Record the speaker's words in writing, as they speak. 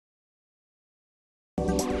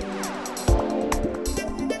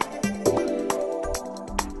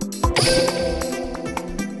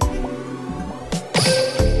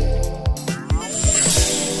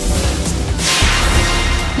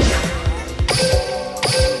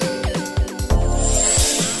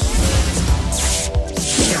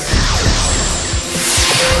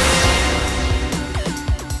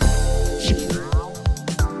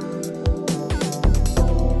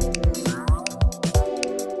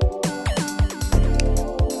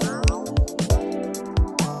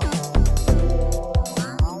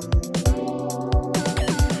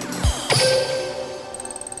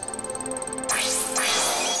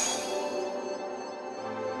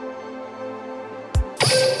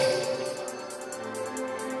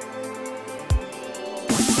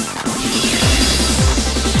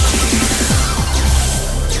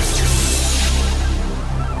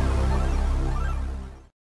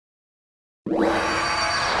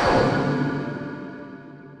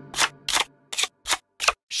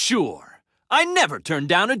sure. I never turn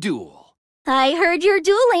down a duel. I heard your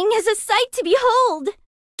dueling is a sight to behold.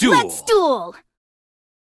 Duel. Let's duel.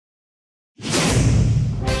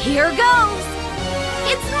 Here goes.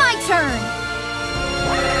 It's my turn.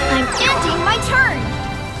 I'm ending my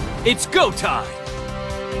turn. It's go time.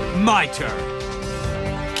 My turn.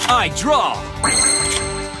 I draw.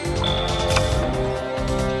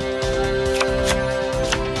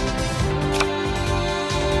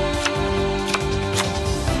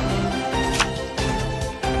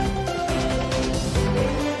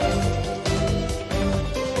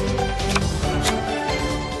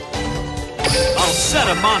 I'll set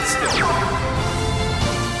a monster.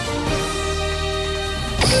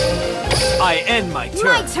 I end my turn.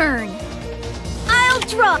 My turn. I'll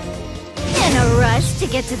draw. In a rush to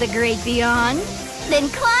get to the great beyond, then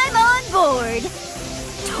climb on board.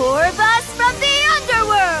 Tour bus from the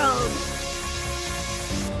underworld.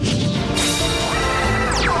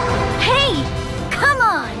 Hey, come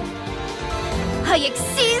on. I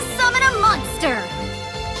exceed summon a monster.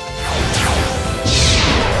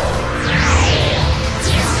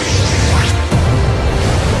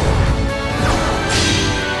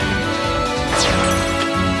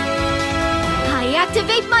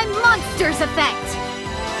 Activate my monster's effect!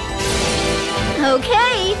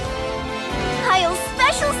 Okay! I'll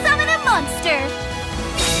special summon a monster!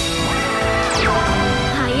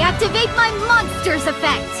 I activate my monster's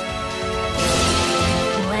effect!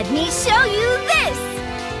 Let me show you this!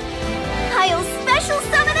 I'll special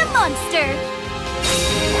summon a monster!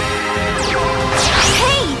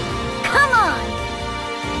 Hey! Come on!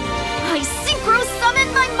 I synchro summon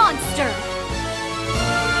my monster!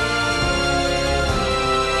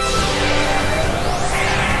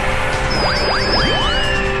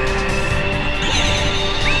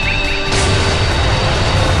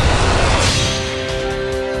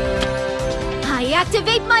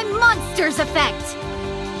 Activate my monster's effect!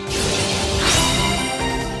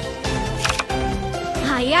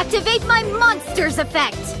 I activate my monster's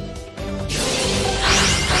effect!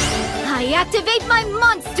 I activate my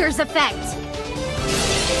monster's effect!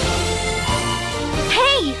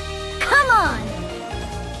 Hey! Come on!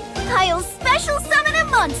 I'll special summon a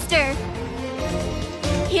monster!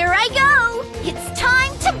 Here I go! It's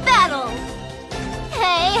time to battle!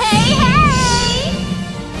 Hey, hey, hey!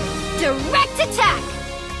 Direct attack!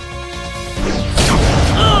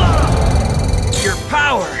 Your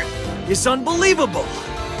power is unbelievable!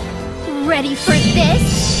 Ready for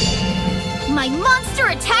this? My monster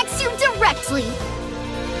attacks you directly!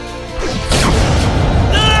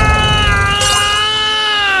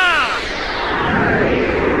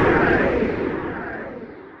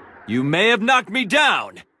 You may have knocked me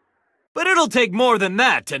down, but it'll take more than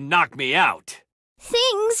that to knock me out.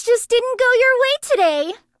 Things just didn't go your way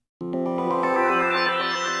today.